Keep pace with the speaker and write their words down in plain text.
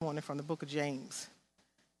morning from the book of James.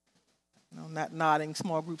 Not nodding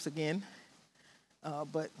small groups again,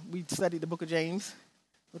 but we studied the book of James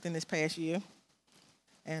within this past year.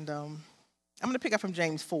 And I'm going to pick up from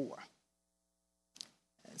James 4.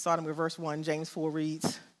 Starting with verse 1, James 4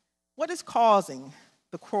 reads, "What is causing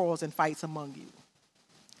the quarrels and fights among you?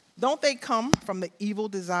 Don't they come from the evil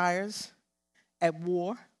desires at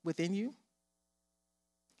war within you?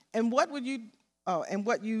 And you want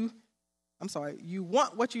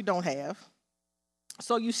what you don't have,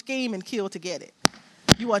 so you scheme and kill to get it.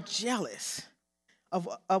 You are jealous of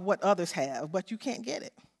what others have, but you can't get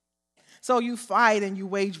it. So you fight and you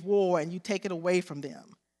wage war and you take it away from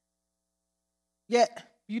them. Yet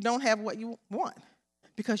you don't have what you want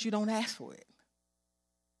because you don't ask for it."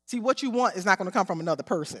 See, what you want is not going to come from another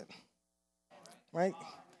person, right?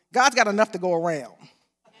 God's got enough to go around.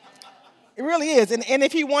 It really is. And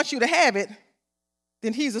if he wants you to have it,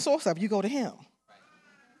 then he's the source of it. You go to him.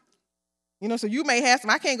 So you may have some,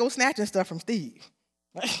 I can't go snatching stuff from Steve.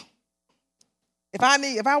 Right?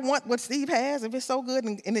 If I want what Steve has, if it's so good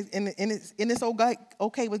and it's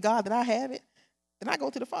okay with God that I have it, then I go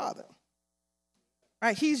to the Father.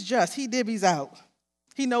 Right? He's just. He divvies out.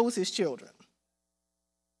 He knows his children.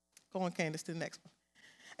 Go on, Candace, to the next one.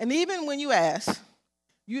 And even when you ask,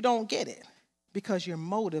 you don't get it because your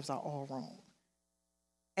motives are all wrong.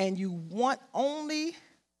 And you want only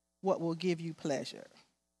what will give you pleasure.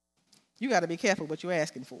 You got to be careful what you're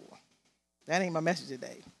asking for. That ain't my message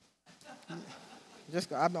today. That's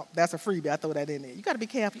a freebie. I throw that in there. You got to be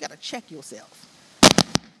careful. You got to check yourself.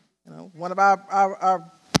 One of our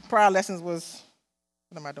prior lessons was,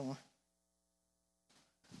 what am I doing?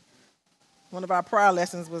 One of our prior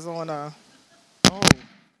lessons was on,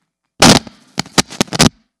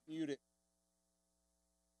 Mute it.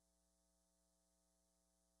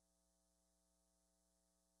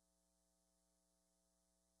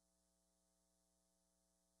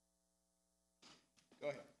 Go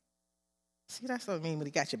ahead. See, that's what I mean when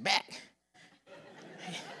he got your back.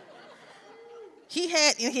 He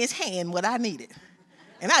had in his hand what I needed,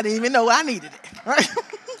 and I didn't even know I needed it. Right?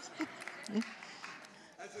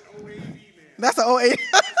 That's an OAV, man. That's an OAV.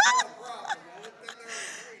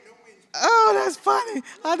 Oh, that's funny.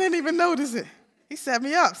 I didn't even notice it. He set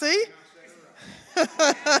me up, see?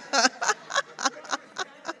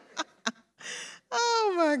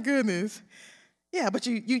 Oh, my goodness. Yeah, but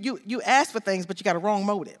you ask for things, but you got a wrong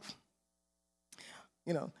motive.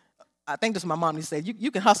 I think this is what my mom used to say.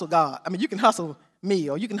 You can hustle God. I mean, you can hustle me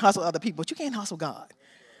or you can hustle other people, but you can't hustle God.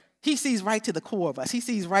 He sees right to the core of us. He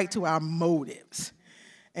sees right to our motives.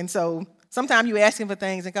 And so sometimes you ask him for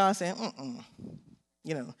things and God's saying,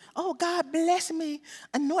 oh, God, bless me,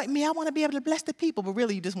 anoint me. I want to be able to bless the people, but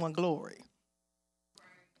really you just want glory.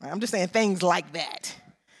 Right? I'm just saying things like that.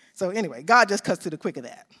 So anyway, God just cuts to the quick of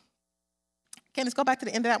that. Candace, go back to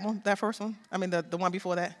the end of that one, that first one. I mean, the one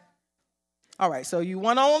before that. All right, so you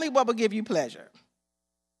want only what will give you pleasure.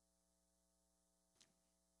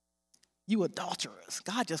 You adulterers.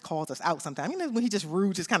 God just calls us out sometimes. When he just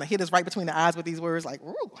rude, just kind of hit us right between the eyes with these words like,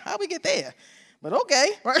 ooh, how'd we get there? But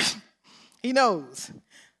okay, right? He knows.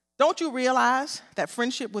 Don't you realize that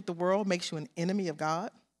friendship with the world makes you an enemy of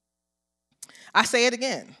God? I say it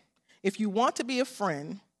again. If you want to be a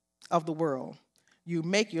friend of the world, you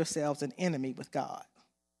make yourselves an enemy with God.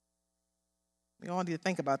 We all need to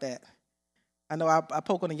think about that. I know I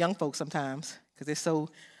poke on the young folks sometimes because they're so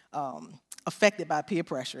affected by peer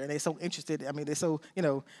pressure and they're so interested. I mean, they're so,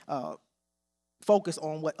 focused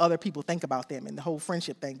on what other people think about them and the whole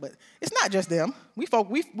friendship thing. But it's not just them. We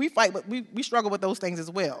fight, but we struggle with those things as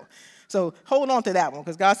well. So hold on to that one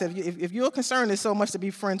because God said if your concern is so much to be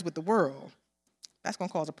friends with the world, that's going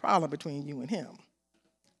to cause a problem between you and him.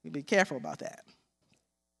 You be careful about that.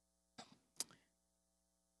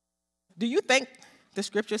 Do you think the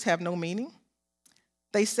scriptures have no meaning?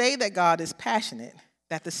 They say that God is passionate,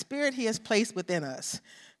 that the spirit he has placed within us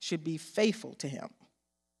should be faithful to him.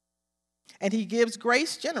 And he gives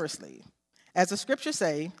grace generously. As the scriptures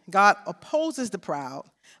say, God opposes the proud,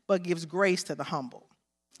 but gives grace to the humble.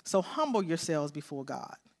 So humble yourselves before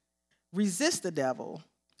God. Resist the devil,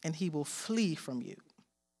 and he will flee from you.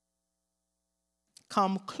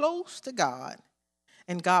 Come close to God,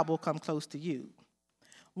 and God will come close to you.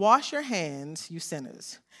 Wash your hands, you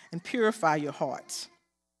sinners, and purify your hearts.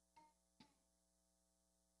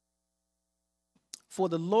 For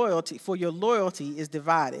your loyalty is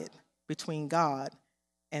divided between God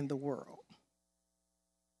and the world.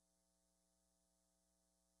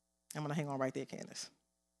 I'm going to hang on right there, Candace.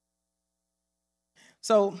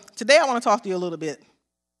 So today I want to talk to you a little bit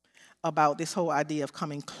about this whole idea of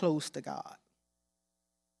coming close to God.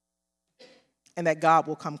 and that God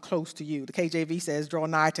will come close to you. The KJV says, draw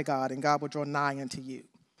nigh to God, and God will draw nigh unto you.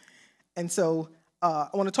 And so I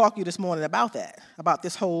want to talk to you this morning about that, about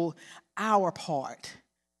this whole our part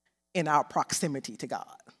in our proximity to God.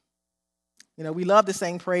 You know, we love to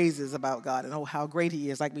sing praises about God and how great he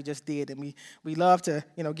is, like we just did. And we love to,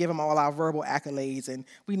 give him all our verbal accolades. And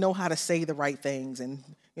we know how to say the right things and,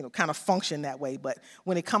 kind of function that way. But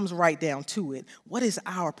when it comes right down to it, what is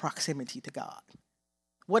our proximity to God?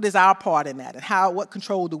 What is our part in that? And what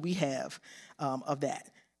control do we have of that?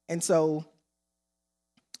 And so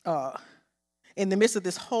in the midst of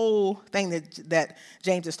this whole thing that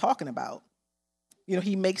James is talking about,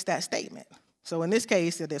 he makes that statement. So in this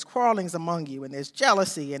case, there's quarrelings among you, and there's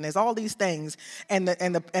jealousy, and there's all these things. And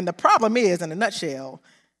the problem is, in a nutshell,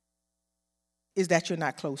 is that you're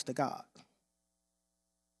not close to God.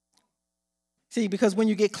 See, because when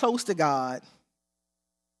you get close to God,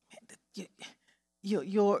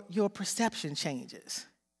 your perception changes.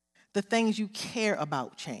 The things you care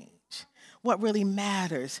about change. What really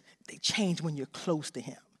matters, they change when you're close to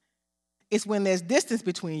him. It's when there's distance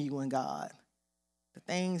between you and God, the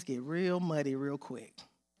things get real muddy real quick.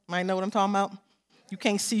 Might know what I'm talking about? You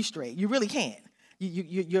can't see straight. You really can't.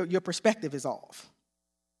 Your perspective is off.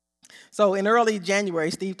 So in early January,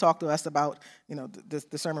 Steve talked to us about,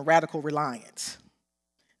 the sermon Radical Reliance.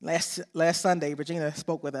 Last Sunday, Regina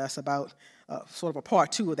spoke with us about sort of a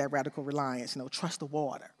part 2 of that Radical Reliance, trust the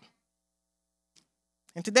water.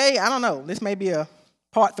 And today, I don't know, this may be a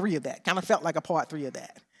part 3 of that. Kind of felt like a part 3 of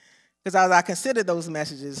that. Because as I considered those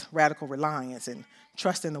messages, Radical Reliance and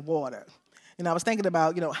Trust in the Water, I was thinking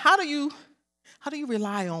about, how do you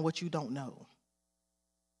rely on what you don't know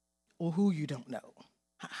or who you don't know?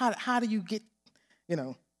 How do you get,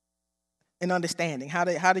 an understanding? How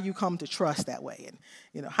do you come to trust that way?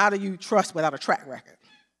 And, how do you trust without a track record?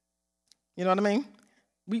 You know what I mean?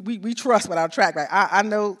 We trust without a track record. I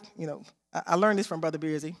know, I learned this from Brother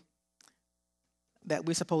Beersy, that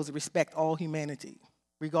we're supposed to respect all humanity,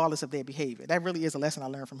 regardless of their behavior. That really is a lesson I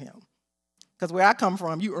learned from him. Because where I come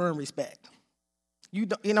from, you earn respect.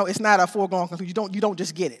 It's not a foregone conclusion. You don't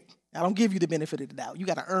just get it. I don't give you the benefit of the doubt. You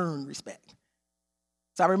got to earn respect.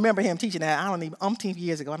 So I remember him teaching that, umpteen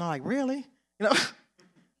years ago, and I'm like, really?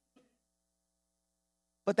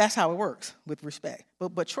 But that's how it works with respect.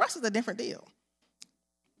 But trust is a different deal.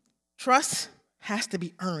 Trust has to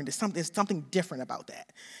be earned. There's something different about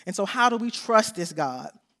that. And so how do we trust this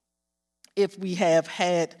God if we have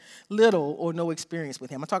had little or no experience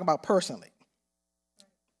with him? I'm talking about personally.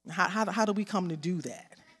 How do we come to do that?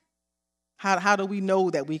 How do we know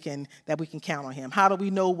that we can count on him? How do we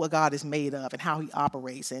know what God is made of and how he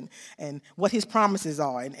operates and what his promises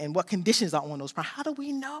are and what conditions are on those promises? How do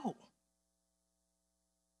we know?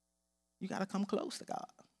 You got to come close to God.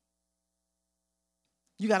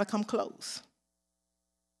 You got to come close.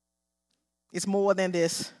 It's more than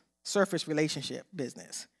this surface relationship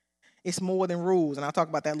business. It's more than rules, and I'll talk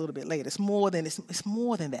about that a little bit later. It's more than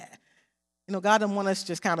that. God doesn't want us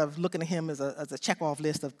just kind of looking at him as a check-off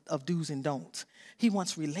list of do's and don'ts. He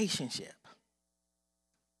wants relationship.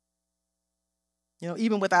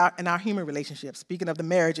 Even in our human relationships, speaking of the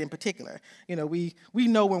marriage in particular, we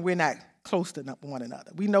know when we're not close to one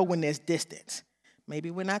another. We know when there's distance.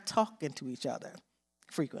 Maybe we're not talking to each other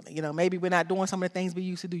frequently. Maybe we're not doing some of the things we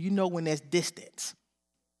used to do. You know when there's distance.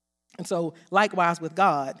 And so likewise with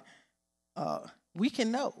God, we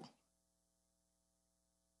can know.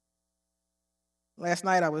 Last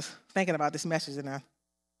night I was thinking about this message, and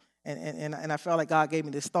I felt like God gave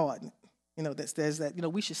me this thought, that says that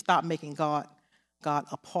we should stop making God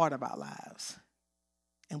a part of our lives,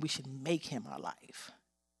 and we should make him our life.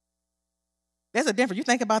 There's a difference. You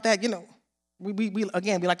think about that, we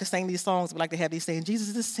like to sing these songs. We like to have these sayings, Jesus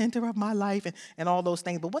is the center of my life, and all those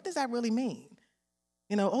things. But what does that really mean?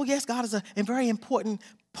 Oh yes, God is a very important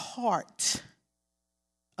part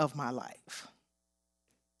of my life.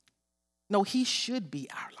 No, he should be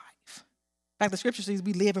our life. In fact, the scripture says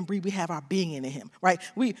we live and breathe, we have our being in him, right?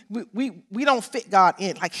 We don't fit God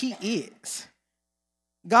in like he is.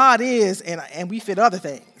 God is, and we fit other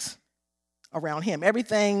things around him.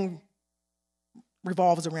 Everything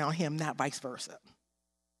revolves around him, not vice versa.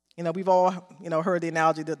 We've all, heard the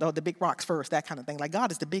analogy, the big rocks first, that kind of thing. Like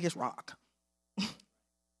God is the biggest rock.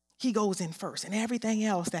 He goes in first, and everything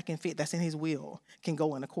else that can fit, that's in his will, can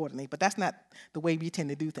go in accordingly. But that's not the way we tend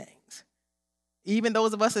to do things. Even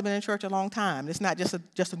those of us who have been in church a long time, it's not just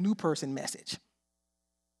a new person message.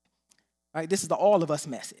 Right? This is the all of us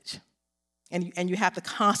message. And you have to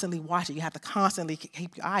constantly watch it. You have to constantly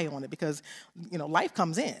keep your eye on it because, life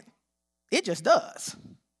comes in. It just does.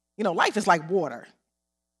 Life is like water.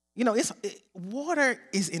 water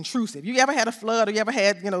is intrusive. You ever had a flood or you ever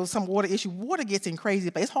had, some water issue? Water gets in crazy,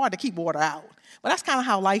 but it's hard to keep water out. But that's kind of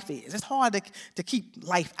how life is. It's hard to keep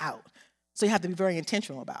life out. So you have to be very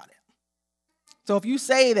intentional about it. So if you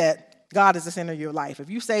say that God is the center of your life, if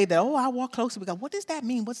you say that, I walk closer with God, what does that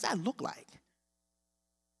mean? What does that look like?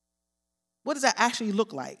 What does that actually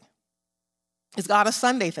look like? Is God a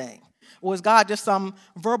Sunday thing? Or is God just some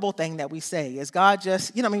verbal thing that we say? Is God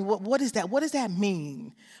just, what is that? What does that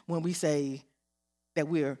mean when we say that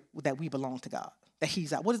we belong to God? That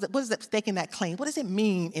He's out? What is that staking that claim? What does it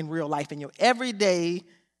mean in real life, in your everyday,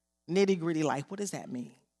 nitty-gritty life? What does that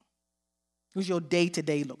mean? What does your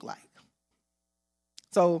day-to-day look like?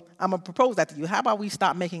 So I'm going to propose that to you. How about we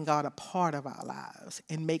stop making God a part of our lives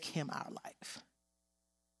and make Him our life?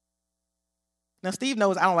 Now, Steve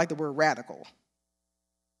knows I don't like the word radical.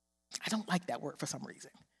 I don't like that word for some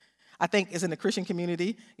reason. I think it's in the Christian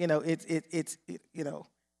community, it's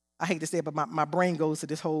I hate to say it, but my brain goes to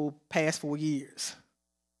this whole past 4 years.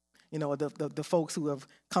 The folks who have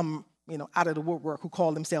come, out of the woodwork who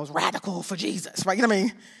call themselves radical for Jesus, right? You know what I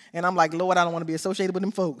mean? And I'm like, Lord, I don't want to be associated with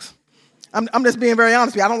them folks. I'm just being very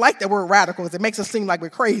honest with you. I don't like that word radical because it makes us seem like we're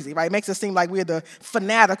crazy, right? It makes us seem like we're the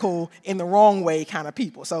fanatical in the wrong way kind of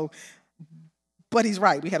people. So, but he's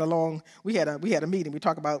right. We had a meeting. We were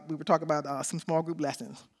talking about some small group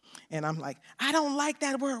lessons. And I'm like, I don't like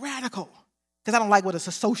that word radical because I don't like what it's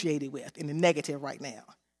associated with in the negative right now.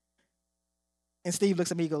 And Steve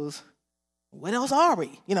looks at me and goes, what else are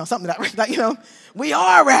we? Something like, we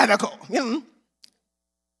are radical.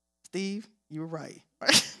 Steve, you were right.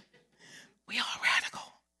 We are radical.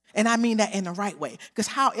 And I mean that in the right way. Because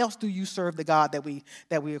how else do you serve the God that we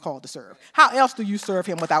are called to serve? How else do you serve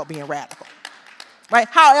Him without being radical? Right?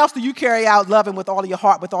 How else do you carry out loving with all of your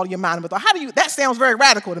heart, with all of your mind, that sounds very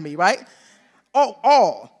radical to me, right?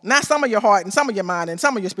 All. Not some of your heart and some of your mind and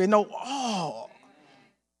some of your spirit. No, all.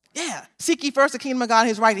 Yeah. Seek ye first the kingdom of God and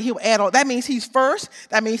His right, and He will add all. That means He's first.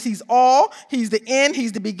 That means He's all. He's the end.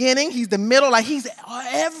 He's the beginning. He's the middle. Like He's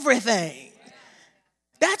everything.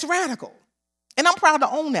 That's radical. And I'm proud to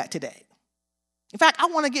own that today. In fact, I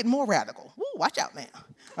want to get more radical. Woo, watch out now.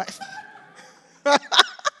 Right?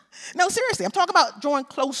 No, seriously, I'm talking about drawing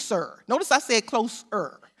closer. Notice I said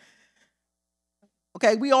closer.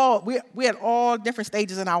 Okay, we had all different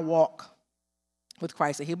stages in our walk with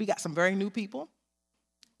Christ. Here we got some very new people.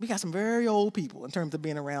 We got some very old people in terms of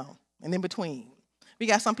being around and in between. We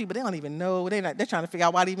got some people, they don't even know. They're trying to figure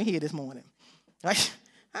out why they're even here this morning. Right?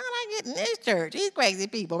 How did I get in this church? These crazy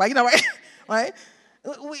people, right? Right? Right?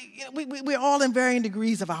 We're all in varying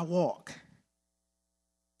degrees of our walk.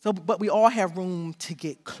 So, but we all have room to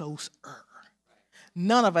get closer.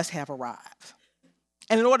 None of us have arrived.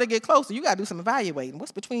 And in order to get closer, you got to do some evaluating.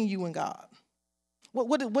 What's between you and God?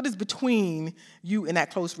 What is between you and that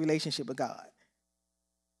close relationship with God?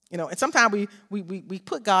 And sometimes we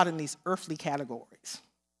put God in these earthly categories.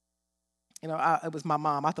 It was my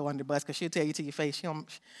mom. I throw her under the bus because she'll tell you to your face.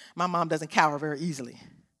 My mom doesn't cower very easily.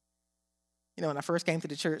 When I first came to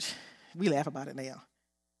the church, we laugh about it now.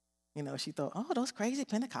 She thought, those crazy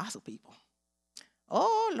Pentecostal people.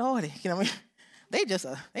 Oh, Lordy. They just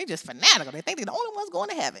fanatical. They think they're the only ones going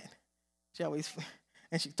to heaven.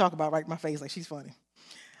 And she talk about right in my face like she's funny.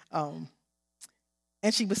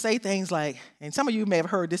 And she would say things like, and some of you may have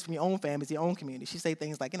heard this from your own families, your own community. She'd say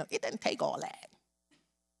things like, it doesn't take all that.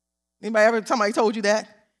 Somebody told you that?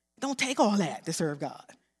 It don't take all that to serve God.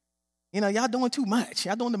 Y'all doing too much.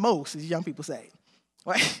 Y'all doing the most, as young people say.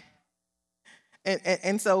 Right?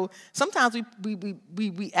 And so sometimes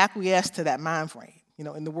we acquiesce to that mind frame,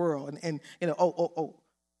 in the world. And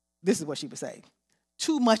this is what she would say.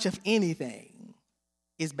 Too much of anything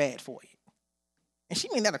is bad for you. And she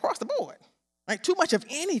mean that across the board. Right? Too much of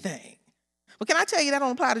anything. But can I tell you that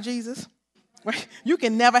don't apply to Jesus? Right? You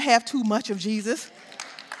can never have too much of Jesus.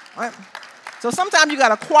 Right? So sometimes you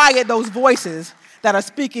got to quiet those voices that are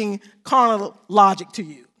speaking carnal logic to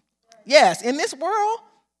you. Yes, in this world,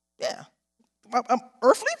 yeah.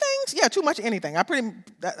 Earthly things, yeah, too much of anything. I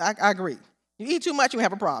agree. You eat too much, you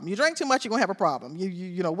have a problem. You drink too much, you're going to have a problem.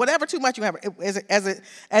 Whatever too much you have, as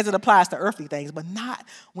it applies to earthly things, but not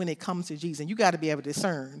when it comes to Jesus. And you got to be able to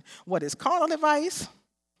discern what is carnal advice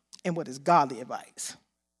and what is godly advice.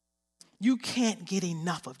 You can't get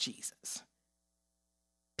enough of Jesus.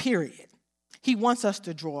 Period. He wants us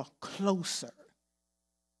to draw closer.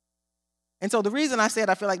 And so the reason I said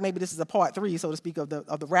I feel like maybe this is a part 3, so to speak, of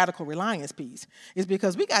the radical reliance piece is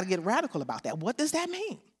because we got to get radical about that. What does that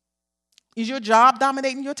mean? Is your job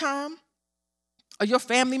dominating your time? Or your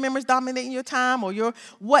family members dominating your time, or your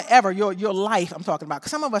whatever, your life I'm talking about.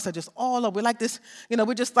 Because some of us are just all over. We're like this,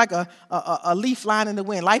 we're just like a leaf flying in the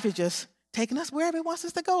wind. Life is just taking us wherever it wants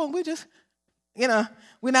us to go. And we just,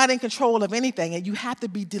 we're not in control of anything. And you have to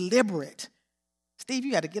be deliberate. Steve,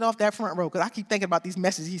 you got to get off that front row, because I keep thinking about these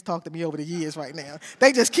messages he's talked to me over the years right now.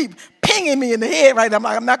 They just keep pinging me in the head right now. I'm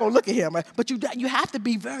like, I'm not going to look at him. But you have to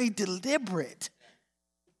be very deliberate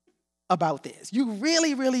about this. You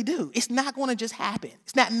really, really do. It's not going to just happen.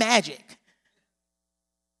 It's not magic.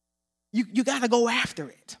 You got to go after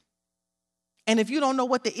it. And if you don't know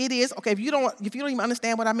what the it is, okay, if you don't even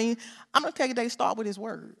understand what I mean, I'm going to tell you today, start with his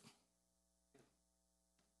word.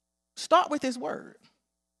 Start with his word.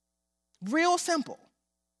 Real simple.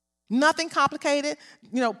 Nothing complicated.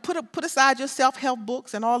 Put aside your self-help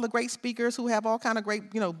books and all the great speakers who have all kind of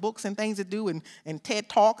great, books and things to do and TED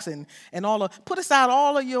Talks and all of. Put aside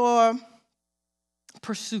all of your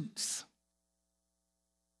pursuits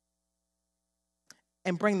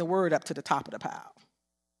and bring the word up to the top of the pile.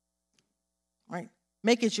 Right?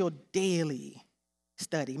 Make it your daily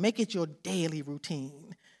study. Make it your daily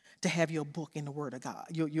routine to have your book in the Word of God,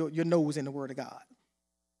 your nose in the Word of God.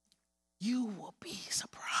 You will be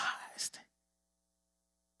surprised.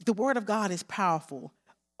 The Word of God is powerful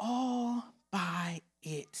all by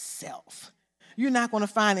itself. You're not going to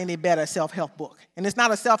find any better self-help book. And it's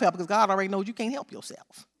not a self-help because God already knows you can't help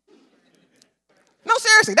yourself. No,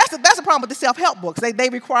 seriously, that's the problem with the self-help books. They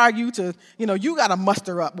require you to, you got to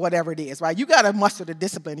muster up whatever it is, right? You got to muster the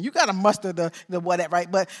discipline. You got to muster the whatever,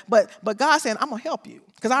 right? But God's saying, I'm going to help you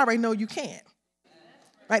because I already know you can't.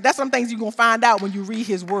 Right? That's some things you're going to find out when you read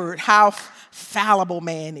his word, how fallible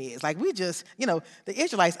man is. Like we just, the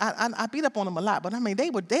Israelites, I beat up on them a lot, but I mean,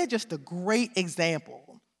 they're just a great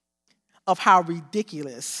example of how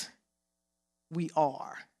ridiculous we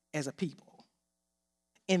are as a people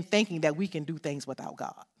in thinking that we can do things without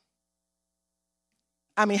God.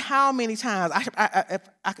 I mean, how many times,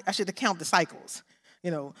 I should count the cycles,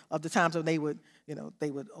 of the times when they would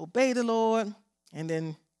obey the Lord, and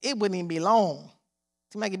then it wouldn't even be long.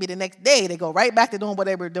 It might be the next day, they go right back to doing what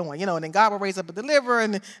they were doing, and then God would raise up a deliverer,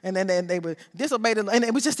 and then they would disobey the Lord. And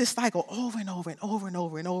it was just this cycle over and over and over and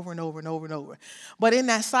over and over and over and over and over. But in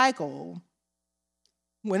that cycle,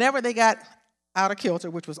 whenever they got out of kilter,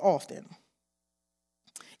 which was often,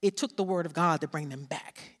 it took the word of God to bring them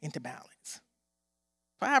back into balance.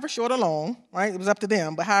 However short or long, right? It was up to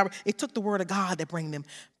them. But however, it took the word of God to bring them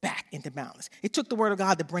back into balance. It took the word of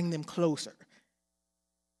God to bring them closer.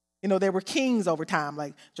 There were kings over time,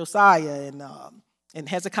 like Josiah and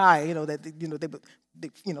Hezekiah.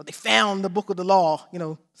 They found the book of the law,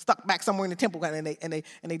 stuck back somewhere in the temple, and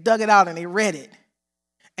they dug it out and they read it,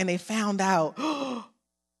 and they found out,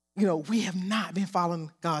 we have not been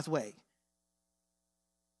following God's way.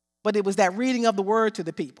 But it was that reading of the word to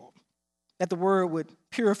the people, that the word would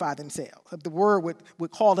purify themselves. The word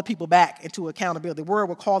would call the people back into accountability. The word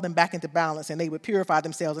would call them back into balance, and they would purify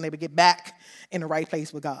themselves, and they would get back in the right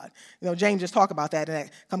place with God. James just talked about that, and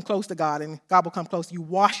that come close to God, and God will come close. You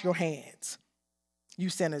wash your hands, you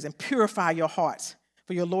sinners, and purify your hearts,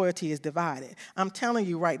 for your loyalty is divided. I'm telling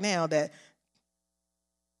you right now that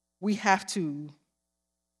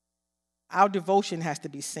our devotion has to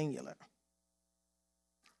be singular.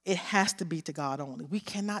 It has to be to God only. We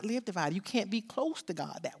cannot live divided. You can't be close to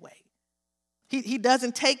God that way. He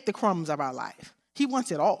doesn't take the crumbs of our life. He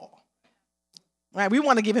wants it all. Right? We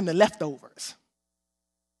want to give him the leftovers.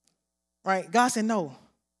 Right? God said, no,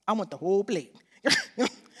 I want the whole plate.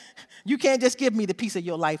 You can't just give me the piece of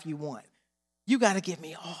your life you want. You got to give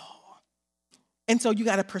me all. And so you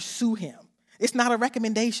got to pursue him. It's not a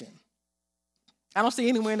recommendation. I don't see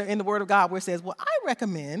anywhere in the Word of God where it says, well, I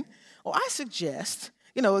recommend or I suggest.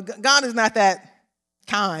 God is not that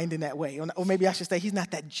kind in that way. Or maybe I should say he's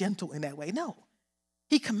not that gentle in that way. No,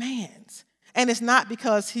 he commands. And it's not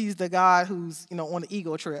because he's the God who's, on the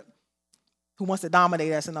ego trip, who wants to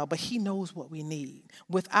dominate us and all, but he knows what we need.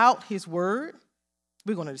 Without his word,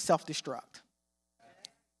 we're going to self-destruct.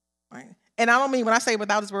 Right? And I don't mean, when I say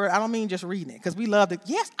without his word, I don't mean just reading it, because we love it.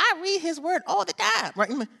 Yes, I read his word all the time.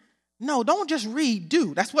 Right? No, don't just read,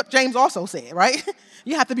 do. That's what James also said, right?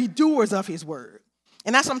 You have to be doers of his word.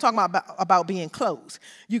 And that's what I'm talking about being close.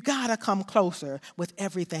 You got to come closer with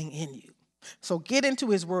everything in you. So get into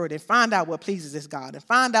his word and find out what pleases this God, and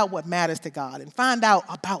find out what matters to God, and find out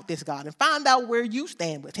about this God, and find out where you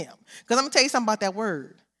stand with him. Because I'm going to tell you something about that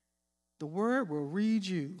word. The word will read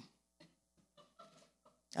you.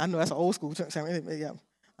 I know that's an old school term. Yeah,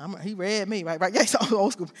 he read me, right? Yeah, it's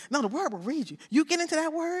old school. No, the word will read you. You get into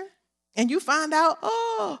that word and you find out,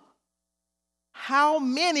 how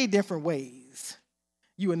many different ways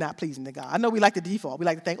you are not pleasing to God. I know we like to default. We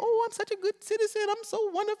like to think, oh, I'm such a good citizen. I'm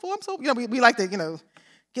so wonderful. I'm so, we like to,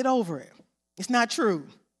 get over it. It's not true.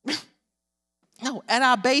 No, at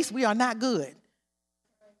our base, we are not good.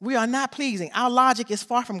 We are not pleasing. Our logic is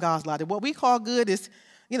far from God's logic. What we call good is,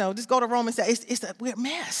 just go to Romans and say, we're a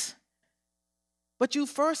mess. But you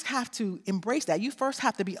first have to embrace that. You first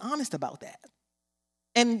have to be honest about that.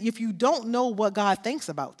 And if you don't know what God thinks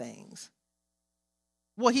about things,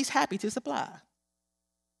 well, he's happy to supply.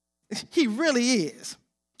 He really is.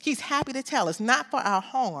 He's happy to tell us, not for our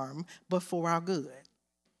harm, but for our good,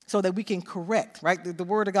 so that we can correct, right? The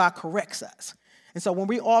word of God corrects us. And so when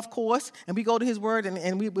we're off course and we go to his word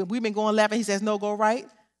and we've been going left and he says, no, go right.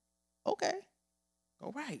 Okay,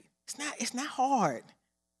 go right. It's not hard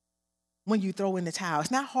when you throw in the towel.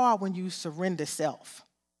 It's not hard when you surrender self.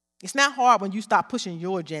 It's not hard when you stop pushing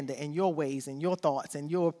your agenda and your ways and your thoughts and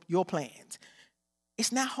your plans.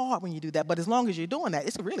 It's not hard when you do that, but as long as you're doing that,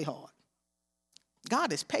 it's really hard.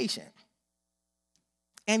 God is patient.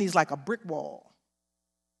 And he's like a brick wall.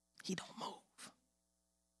 He don't move.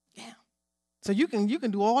 Yeah. So you can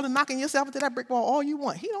do all the knocking yourself into that brick wall all you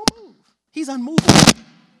want. He don't move. He's unmovable.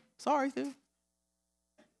 Sorry, dude.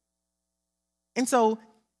 And so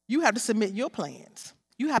you have to submit your plans.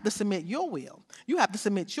 You have to submit your will. You have to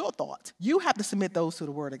submit your thoughts. You have to submit those to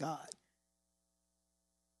the word of God.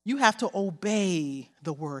 You have to obey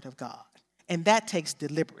the word of God. And that takes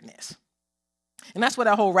deliberateness. And that's where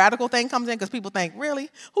that whole radical thing comes in, because people think, really?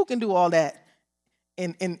 Who can do all that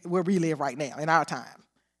in where we live right now, in our time?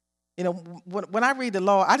 When I read the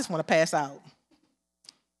law, I just want to pass out.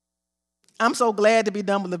 I'm so glad to be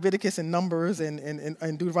done with Leviticus and Numbers and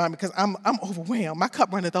Deuteronomy, because I'm overwhelmed. My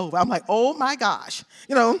cup runneth over. I'm like, oh my gosh.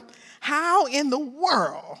 How in the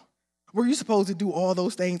world were you supposed to do all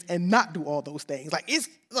those things and not do all those things? Like, it's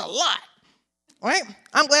a lot, right?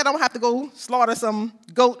 I'm glad I don't have to go slaughter some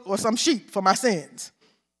goat or some sheep for my sins,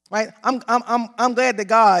 right? I'm glad that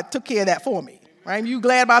God took care of that for me, right? You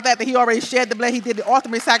glad about that he already shed the blood? He did the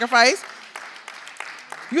ultimate sacrifice.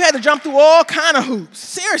 You had to jump through all kind of hoops,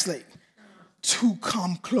 seriously, to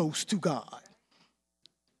come close to God.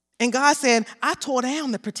 And God said, I tore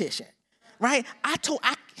down the petition, right?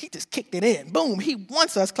 He just kicked it in. Boom, he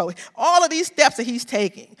wants us close. All of these steps that he's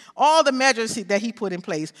taking, all the measures that he put in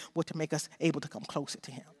place were to make us able to come closer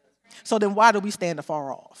to him. So then why do we stand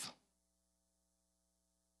afar off?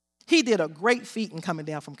 He did a great feat in coming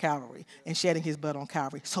down from Calvary and shedding his blood on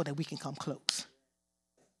Calvary so that we can come close.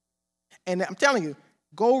 And I'm telling you,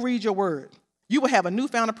 go read your word. You will have a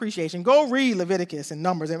newfound appreciation. Go read Leviticus and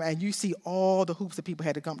Numbers, and you see all the hoops that people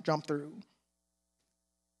had to jump through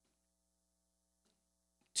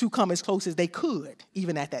to come as close as they could,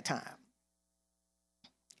 even at that time.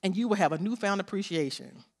 And you will have a newfound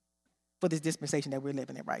appreciation for this dispensation that we're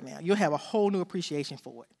living in right now. You'll have a whole new appreciation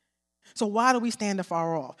for it. So why do we stand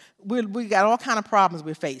afar off? We got all kind of problems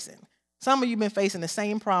we're facing. Some of you have been facing the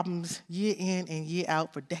same problems year in and year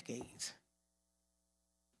out for decades.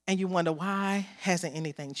 And you wonder, why hasn't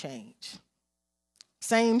anything changed?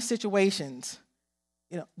 Same situations.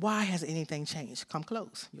 Why hasn't anything changed? Come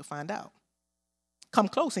close, you'll find out. Come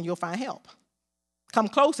close and you'll find help. Come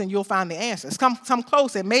close and you'll find the answers. Come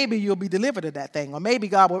close and maybe you'll be delivered of that thing, or maybe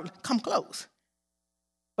God will come close.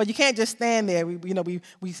 But you can't just stand there. We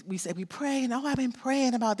say we pray, and I've been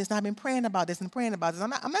praying about this, and I've been praying about this and praying about this.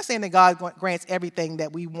 I'm not saying that God grants everything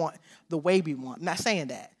that we want the way we want. I'm not saying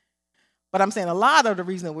that. But I'm saying a lot of the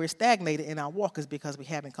reason that we're stagnated in our walk is because we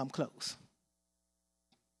haven't come close.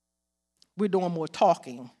 We're doing more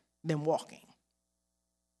talking than walking.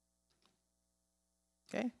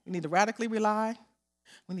 Okay? We need to radically rely.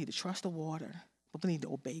 We need to trust the water, but we need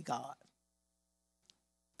to obey God.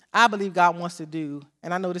 I believe God wants to do,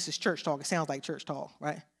 and I know this is church talk. It sounds like church talk,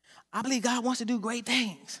 right? I believe God wants to do great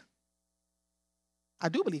things. I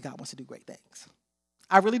do believe God wants to do great things.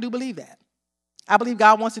 I really do believe that. I believe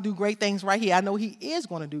God wants to do great things right here. I know he is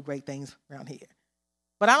going to do great things around here.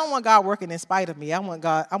 But I don't want God working in spite of me. I want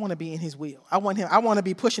to be in his will. I want to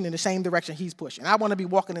be pushing in the same direction he's pushing. I want to be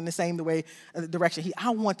walking in the same direction I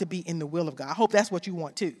want to be in the will of God. I hope that's what you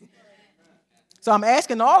want too. So I'm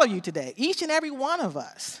asking all of you today, each and every one of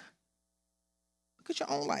us, look at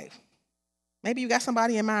your own life. Maybe you got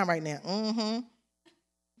somebody in mind right now.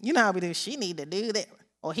 You know how we do. She need to do that.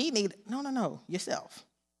 Or he need. No. Yourself.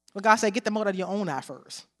 But God said, get the mote out of your own eye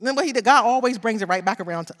first. Remember, God always brings it right back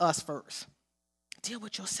around to us first. Deal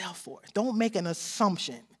with yourself for it. Don't make an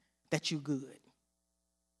assumption that you're good.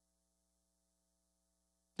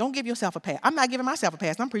 Don't give yourself a pass. I'm not giving myself a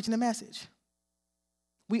pass. I'm preaching the message.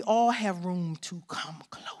 We all have room to come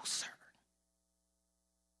closer.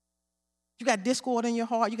 You got discord in your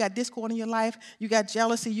heart. You got discord in your life. You got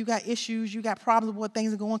jealousy. You got issues. You got problems with what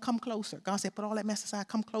things are going. Come closer. God said, put all that mess aside.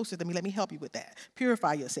 Come closer to me. Let me help you with that.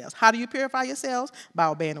 Purify yourselves. How do you purify yourselves? By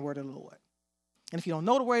obeying the word of the Lord. And if you don't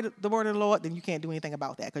know the word of the Lord, then you can't do anything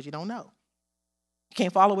about that because you don't know. You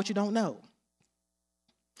can't follow what you don't know.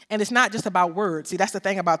 And it's not just about words. See, that's the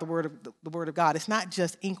thing about the word of God. It's not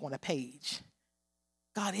just ink on a page.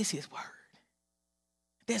 God is his word.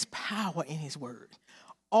 There's power in his word.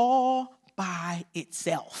 All by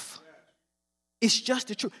itself. It's just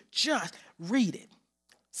the truth. Just read it.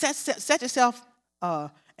 Set yourself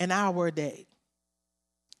an hour a day.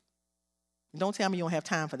 Don't tell me you don't have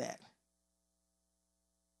time for that.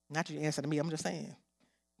 Not your answer to me. I'm just saying.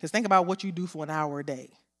 Because think about what you do for an hour a day.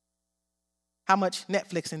 How much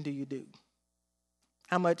Netflixing do you do?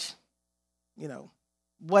 How much,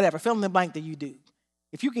 whatever, fill in the blank do you do?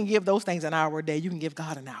 If you can give those things an hour a day, you can give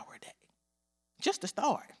God an hour a day. Just to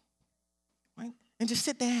start. Right? And just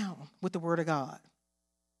sit down with the word of God.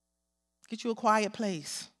 Get you a quiet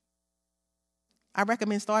place. I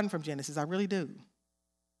recommend starting from Genesis. I really do.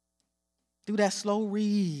 Do that slow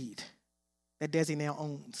read that Desi now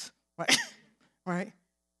owns. Right? Right?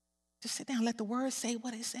 Just sit down. Let the word say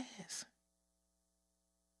what it says.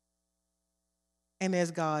 And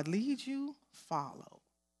as God leads you, follow.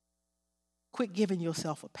 Quit giving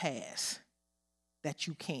yourself a pass that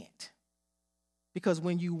you can't. Because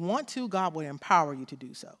when you want to, God will empower you to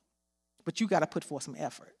do so. But you got to put forth some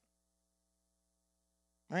effort.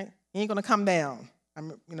 Right? You ain't going to come down.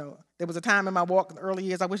 There was a time in my walk in the early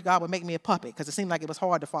years, I wish God would make me a puppet because it seemed like it was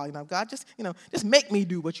hard to follow. God, just make me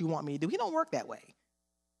do what you want me to do. He don't work that way.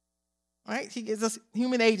 Right? He gives us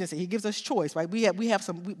human agency. He gives us choice. Right? We have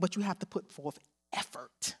some, but you have to put forth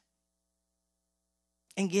effort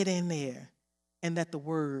and get in there and let the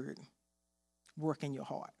word work in your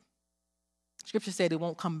heart. Scripture said it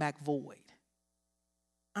won't come back void.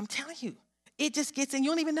 I'm telling you, it just gets in.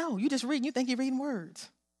 You don't even know. You just read. You think you're reading words.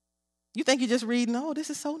 You think you're just reading, oh, this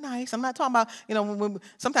is so nice. I'm not talking about, when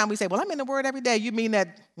sometimes we say, well, I'm in the word every day. You mean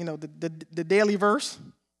that, the daily verse?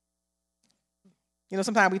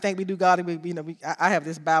 Sometimes we think we do God. I have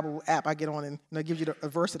this Bible app I get on and it gives you a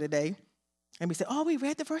verse of the day. And we say, oh, we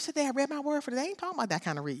read the verse today. I read my word for the day. I ain't talking about that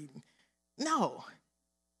kind of reading. No.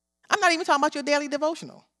 I'm not even talking about your daily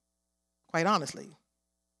devotional, quite honestly.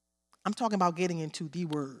 I'm talking about getting into the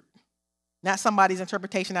word. Not somebody's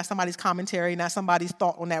interpretation, not somebody's commentary, not somebody's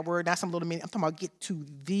thought on that word, not some little meaning. I'm talking about get to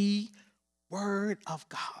the word of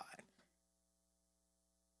God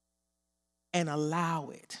and allow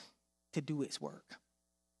it to do its work.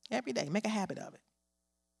 Every day, make a habit of it.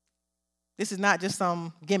 This is not just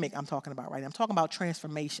some gimmick I'm talking about right now. I'm talking about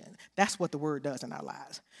transformation. That's what the word does in our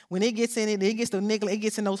lives. When it gets in it gets to niggle, it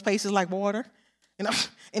gets in those places like water,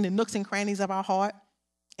 in the nooks and crannies of our heart.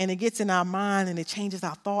 And it gets in our mind and it changes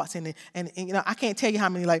our thoughts. And I can't tell you how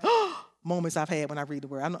many moments I've had when I read the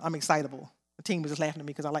word. I'm excitable. The team was just laughing at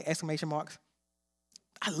me because I like exclamation marks.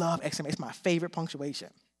 I love exclamation. It's my favorite punctuation.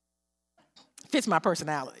 Fits my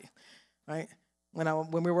personality, right?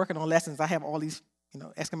 When we're working on lessons, I have all these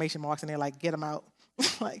exclamation marks and they're like, get them out.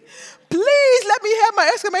 Like, please let me have my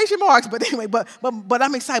exclamation marks. But anyway, but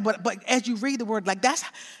I'm excited. But as you read the word, like that's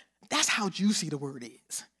how juicy the word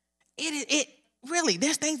is. It really,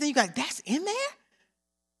 there's things that you got, that's in there?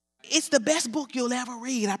 It's the best book you'll ever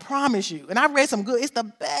read, I promise you. And I've read some good, it's the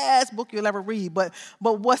best book you'll ever read. But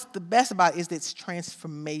what's the best about it is its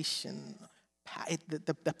transformation,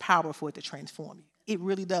 the power for it to transform you. It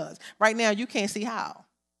really does. Right now, you can't see how.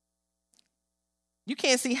 You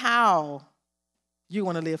can't see how you're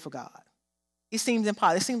going to live for God. It seems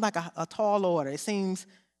impossible. It seems like a tall order. It seems,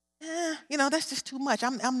 that's just too much.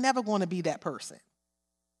 I'm never going to be that person.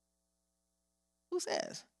 Who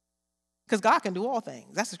says? Because God can do all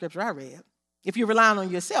things. That's the scripture I read. If you're relying on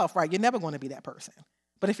yourself, right, you're never going to be that person.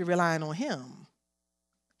 But if you're relying on him,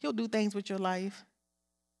 he'll do things with your life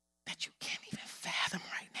that you can't even fathom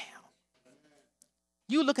right now.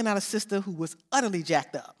 You're looking at a sister who was utterly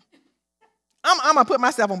jacked up. I'm going to put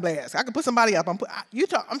myself on blast. I can put somebody up. I'm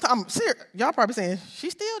serious. Y'all probably saying,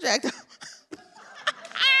 she's still jacked up.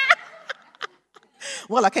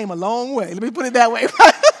 Well, I came a long way. Let me put it that way.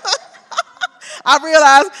 I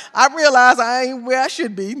realize I ain't where I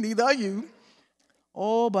should be, neither are you.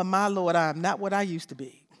 Oh, but my Lord, I am not what I used to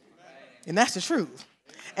be. And that's the truth.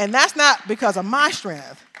 And that's not because of my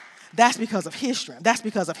strength. That's because of his strength. That's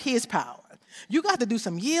because of his power. You got to do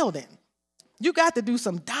some yielding. You got to do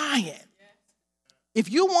some dying. If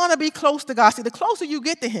you want to be close to God, see, the closer you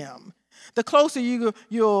get to him, the closer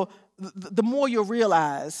the more you'll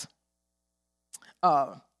realize,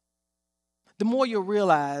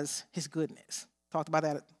 his goodness. Talked about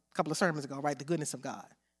that a couple of sermons ago, right? The goodness of God.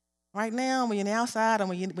 Right now, when you're on the outside and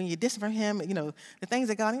when you're distant from him, the things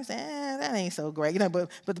that God, you say, that ain't so great.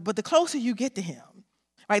 But the closer you get to him,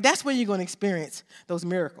 right, that's when you're going to experience those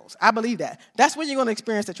miracles. I believe that. That's when you're going to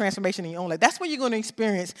experience the transformation in your own life. That's when you're going to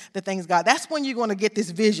experience the things God. That's when you're going to get this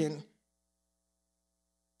vision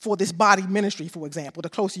for this body ministry, for example, the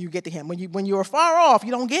closer you get to him. When you're far off,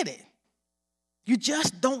 you don't get it. You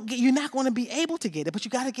just don't get, you're not going to be able to get it, but you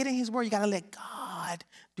got to get in his word. You got to let God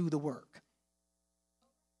do the work.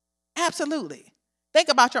 Absolutely. Think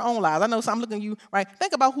about your own lives. I know I'm looking at you, right?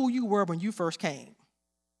 Think about who you were when you first came.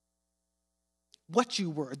 What you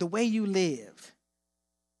were, the way you lived,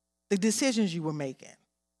 the decisions you were making,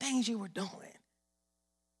 things you were doing,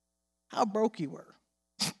 how broke you were.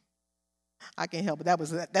 I can't help it.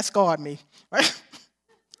 That scarred me, right?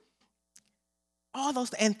 All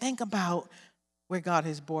those, and think about where God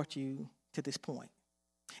has brought you to this point.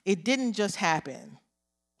 It didn't just happen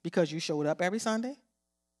because you showed up every Sunday,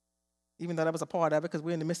 even though that was a part of it, because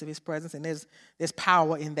we're in the midst of his presence and there's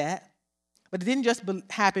power in that. But it didn't just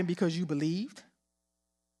happen because you believed.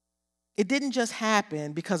 It didn't just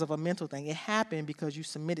happen because of a mental thing. It happened because you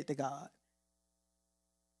submitted to God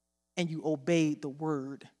and you obeyed the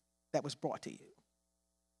word that was brought to you.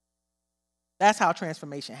 That's how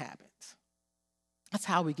transformation happens. That's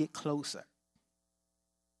how we get closer.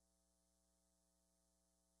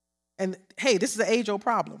 And hey, this is an age-old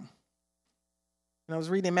problem. And I was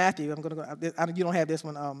reading in Matthew. You don't have this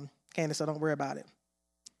one, Candace, so don't worry about it.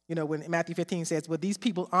 When Matthew 15 says, well, these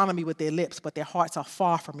people honor me with their lips, but their hearts are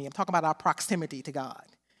far from me. I'm talking about our proximity to God.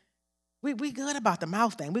 We good about the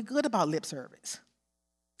mouth thing. We're good about lip service.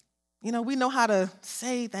 We know how to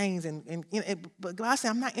say things, but God said,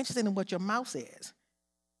 I'm not interested in what your mouth says.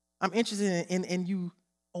 I'm interested in you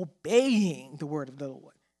obeying the word of the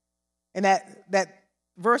Lord. And that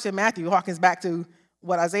verse in Matthew harkens back to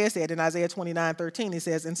what Isaiah said in Isaiah 29:13. It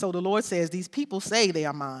says, and so the Lord says, these people say they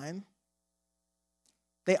are mine.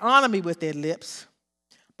 They honor me with their lips,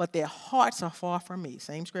 but their hearts are far from me.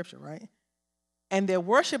 Same scripture, right? And their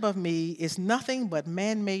worship of me is nothing but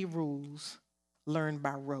man-made rules learned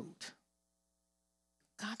by rote.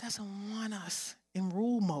 God doesn't want us in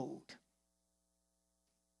rule mode.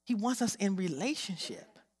 He wants us in relationship.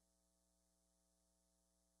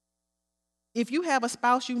 If you have a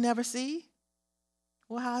spouse you never see,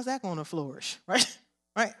 well, how's that going to flourish, right?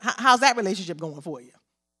 Right? How's that relationship going for you?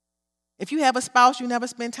 If you have a spouse you never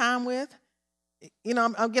spend time with,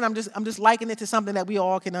 I'm just likening it to something that we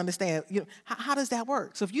all can understand. How does that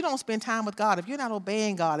work? So if you don't spend time with God, if you're not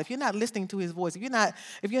obeying God, if you're not listening to his voice, if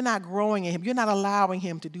you're not growing in him, you're not allowing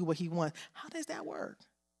him to do what he wants, how does that work?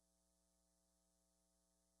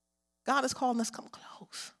 God is calling us, come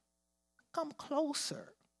close. Come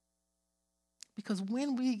closer. Because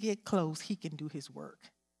when we get close, he can do his work.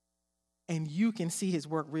 And you can see his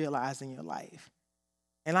work realized in your life.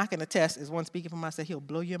 And I can attest, as one speaking for myself, he'll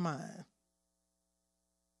blow your mind.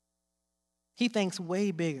 He thinks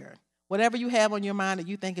way bigger. Whatever you have on your mind that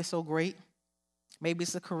you think is so great, maybe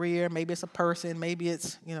it's a career, maybe it's a person, maybe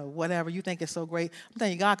it's, whatever you think is so great. I'm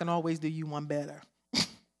telling you, God can always do you one better.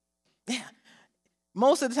 Yeah.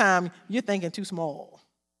 Most of the time, you're thinking too small.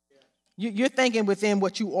 You're thinking within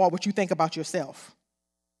what you are, what you think about yourself.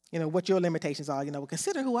 What your limitations are.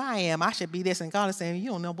 Consider who I am. I should be this. And God is saying,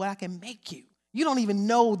 you don't know what I can make you. You don't even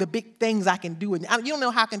know the big things I can do. You don't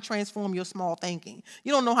know how I can transform your small thinking.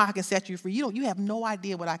 You don't know how I can set you free. You have no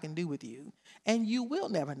idea what I can do with you. And you will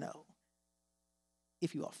never know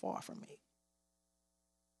if you are far from me.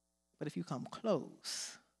 But if you come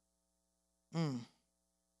close,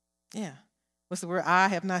 yeah. What's the word? I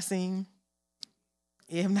have not seen.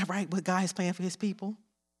 You have not right what God has planned for his people.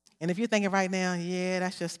 And if you're thinking right now, yeah,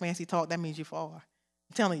 that's just fancy talk, that means you're far.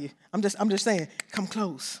 I'm telling you. I'm just saying, come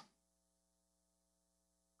close.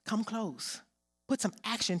 Come close. Put some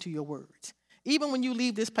action to your words. Even when you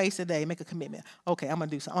leave this place today, make a commitment. Okay, I'm going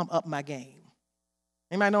to do something. I'm going to up my game.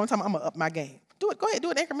 Anybody know what I'm talking about? I'm going to up my game. Do it. Go ahead.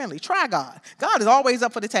 Do it incrementally. Try God. God is always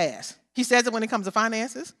up for the task. He says it when it comes to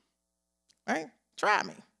finances. Right? Try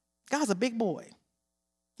me. God's a big boy.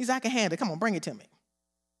 He's I can handle it. Come on, bring it to me.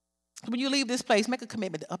 When you leave this place, make a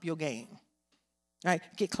commitment to up your game. Right?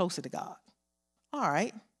 Get closer to God. All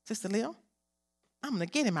right, Sister Lil, I'm going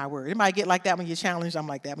to get in my word. Anybody get like that when you're challenged? I'm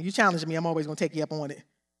like that. When you challenge me, I'm always going to take you up on it.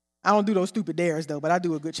 I don't do those stupid dares, though, but I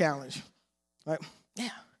do a good challenge. Right? Yeah.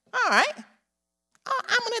 All right.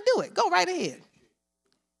 I'm going to do it. Go right ahead.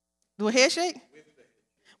 Do a head shake?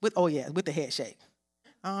 With the head shake.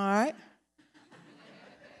 All right.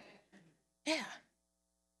 Yeah.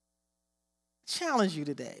 Challenge you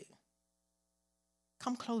today.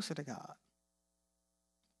 Come closer to God.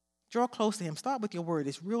 Draw close to him. Start with your word.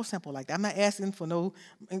 It's real simple like that. I'm not asking for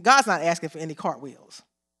and God's not asking for any cartwheels.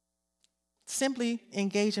 Simply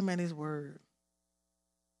engage him in his word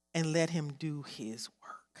and let him do his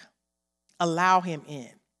work. Allow him in.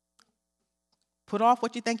 Put off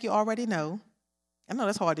what you think you already know. I know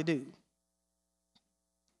that's hard to do.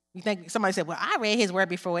 You think somebody said, well, I read his word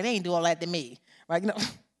before. It ain't do all that to me. Right?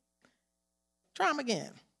 Try him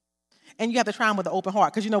again. And you have to try him with an open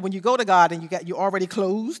heart. Because, when you go to God and you're already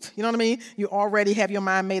closed, you know what I mean? You already have your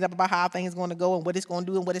mind made up about how things are going to go and what it's going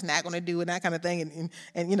to do and what it's not going to do and that kind of thing.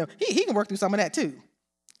 And he can work through some of that too.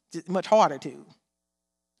 Just much harder too.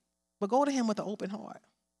 But go to him with an open heart.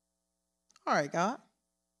 All right, God.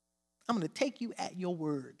 I'm going to take you at your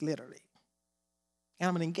word, literally. And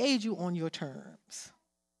I'm going to engage you on your terms.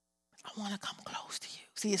 I want to come close to you.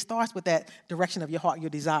 See, it starts with that direction of your heart, your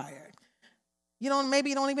desire. Maybe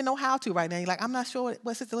you don't even know how to right now. You're like, I'm not sure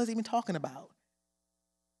what Sister Liz is even talking about.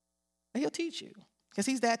 But he'll teach you. Because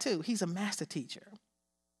he's that too. He's a master teacher.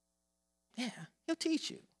 Yeah, he'll teach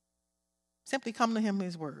you. Simply come to him in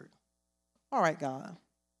his word. All right, God.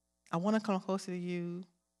 I want to come closer to you.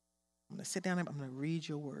 I'm going to sit down and I'm going to read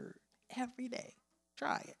your word every day.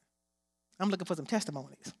 Try it. I'm looking for some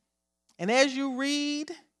testimonies. And as you read,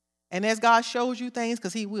 and as God shows you things,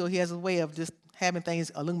 because he will, he has a way of just having things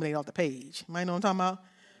illuminate off the page. You might know what I'm talking about?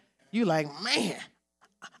 You like, man,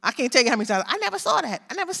 I can't tell you how many times, I never saw that.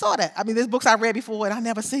 I mean, there's books I read before and I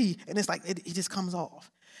never see. And it's like, it just comes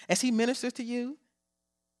off. As he ministers to you,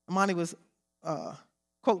 Monty was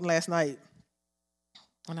quoting last night,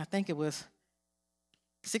 and I think it was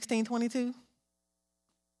 16:22.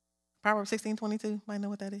 Proverbs 16:22. Might know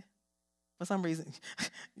what that is. For some reason,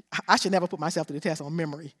 I should never put myself to the test on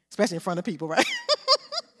memory, especially in front of people, right?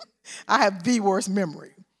 I have the worst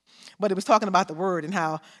memory. But it was talking about the word and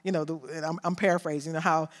how, I'm paraphrasing,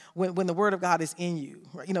 how when the word of God is in you,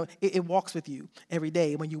 right, it walks with you every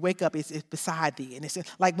day. When you wake up, it's beside thee. And it's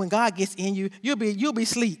like when God gets in you, you'll be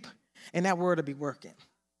asleep, and that word will be working.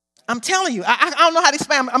 I'm telling you, I don't know how to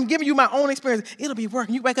explain. I'm giving you my own experience. It'll be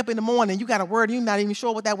working. You wake up in the morning, you got a word, you're not even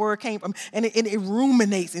sure what that word came from, and it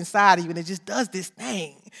ruminates inside of you, and it just does this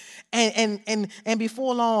thing. And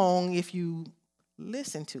before long, if you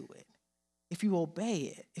listen to it, if you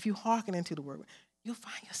obey it, if you hearken into the word, you'll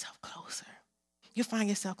find yourself closer. You'll find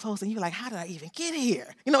yourself closer, and you're like, how did I even get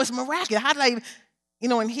here? It's miraculous. How did I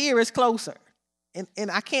even, and here is closer.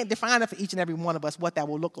 And I can't define it for each and every one of us what that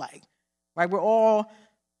will look like, right? We're all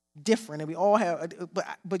different, and we all have,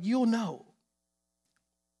 but you'll know,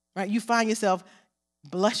 right? You find yourself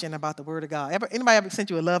blushing about the word of God. Anybody ever sent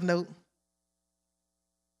you a love note?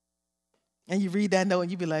 And you read that note,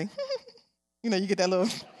 and you be like, you get that little,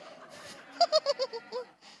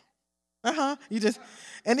 You just,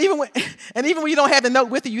 and even when you don't have the note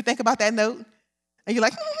with you, you think about that note, and you're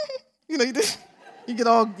like, you get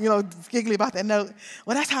all, giggly about that note.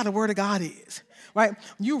 Well, that's how the word of God is, right?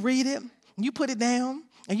 You read it, you put it down,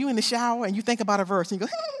 and you in the shower, and you think about a verse, and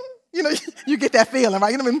you go, you get that feeling,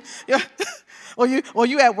 right? Yeah. Or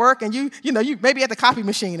you at work, and you maybe at the coffee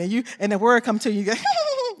machine, and the word come to you, you go,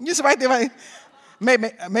 you just right there, right?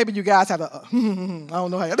 Maybe you guys have I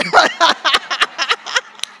don't know how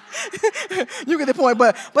you get the point,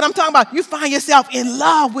 but I'm talking about you find yourself in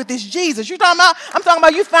love with this Jesus. I'm talking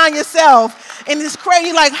about you find yourself in this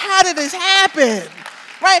crazy, like, how did this happen?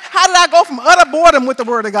 Right? How did I go from utter boredom with the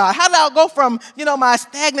word of God? How did I go from, my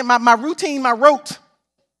stagnant, my routine, my rote,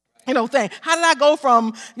 thing? How did I go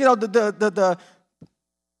from, the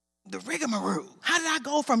rigmarole? How did I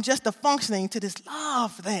go from just the functioning to this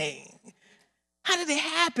love thing? How did it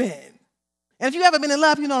happen? And if you ever been in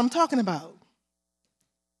love, you know what I'm talking about.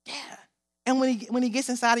 Yeah. And when he gets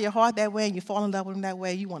inside of your heart that way and you fall in love with him that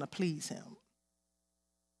way, you want to please him.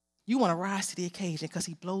 You want to rise to the occasion because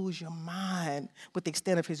he blows your mind with the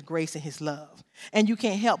extent of his grace and his love. And you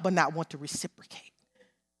can't help but not want to reciprocate.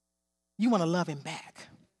 You want to love him back.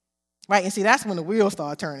 Right? And see, that's when the wheels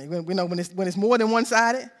start turning. When it's more than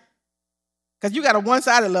one-sided. Because you got a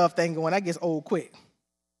one-sided love thing going, that gets old quick.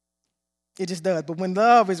 It just does. But when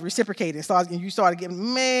love is reciprocated, you start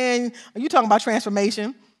getting, man, are you talking about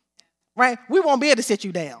transformation? Right? We won't be able to sit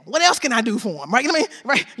you down. What else can I do for him? Right?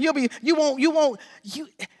 Right?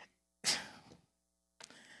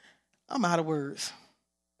 I'm out of words.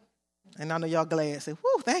 And I know y'all glad. Say,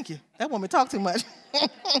 whoo, thank you. That woman talk too much.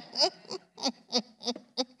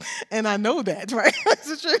 And I know that, right?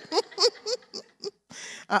 It's true.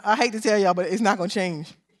 I hate to tell y'all, but it's not going to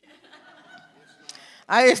change.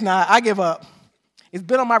 It's not. I give up. It's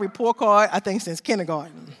been on my report card, I think, since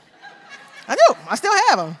kindergarten. I do. I still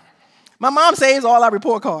have them. My mom saves all our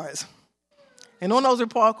report cards. And on those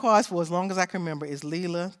report cards, for as long as I can remember, is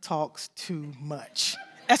Leela talks too much.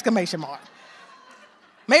 Exclamation mark.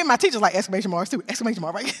 Maybe my teachers like exclamation marks too. Exclamation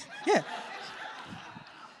mark, right? Yeah.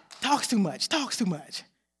 Talks too much.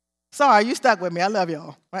 Sorry, you stuck with me. I love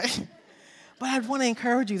y'all, right? But I want to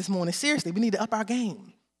encourage you this morning. Seriously, we need to up our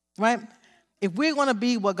game, right? If we're going to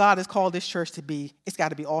be what God has called this church to be, it's got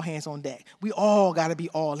to be all hands on deck. We all got to be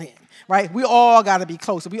all in, right? We all got to be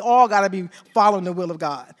closer. We all got to be following the will of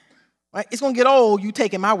God, right? It's going to get old you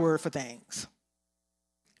taking my word for things.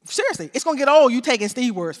 Seriously, it's going to get old you taking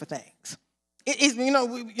Steve's words for things.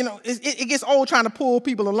 It gets old trying to pull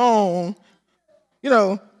people along,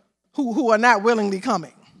 who are not willingly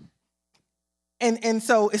coming. And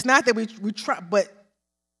so it's not that we try, but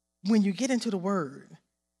when you get into the word,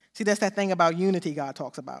 see, that's that thing about unity God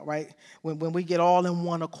talks about, right? When we get all in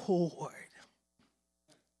one accord,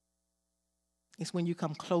 it's when you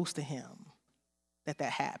come close to him that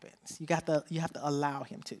happens. You have to allow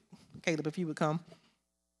him to. Caleb, if you would come.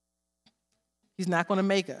 He's not going to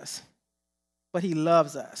make us, but he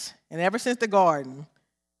loves us. And ever since the garden,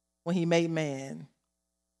 when he made man,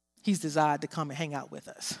 he's desired to come and hang out with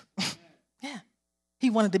us. Yeah. He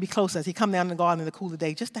wanted to be close to us. He come down in the garden in the cool of the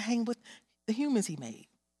day just to hang with the humans he made.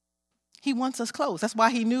 He wants us close. That's why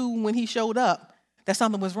he knew when he showed up that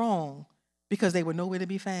something was wrong, because they were nowhere to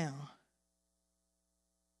be found.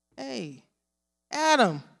 Hey,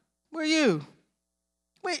 Adam, where are you?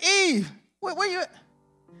 Where Eve? Where you at?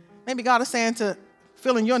 Maybe God is saying to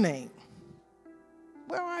fill in your name.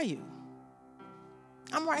 Where are you?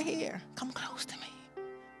 I'm right here. Come close to me.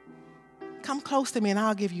 Come close to me and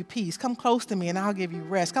I'll give you peace. Come close to me and I'll give you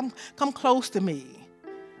rest. Come close to me.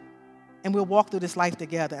 And we'll walk through this life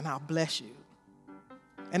together and I'll bless you.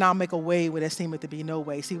 And I'll make a way where there seemeth to be no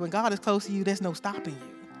way. See, when God is close to you, there's no stopping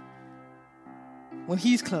you. When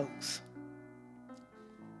he's close.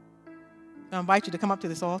 I invite you to come up to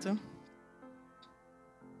this altar. And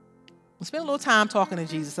spend a little time talking to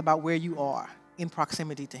Jesus about where you are in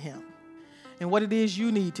proximity to him. And what it is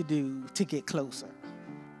you need to do to get closer.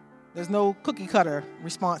 There's no cookie cutter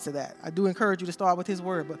response to that. I do encourage you to start with his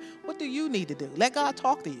word, but what do you need to do? Let God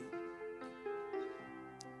talk to you.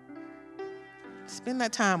 Spend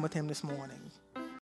that time with him this morning.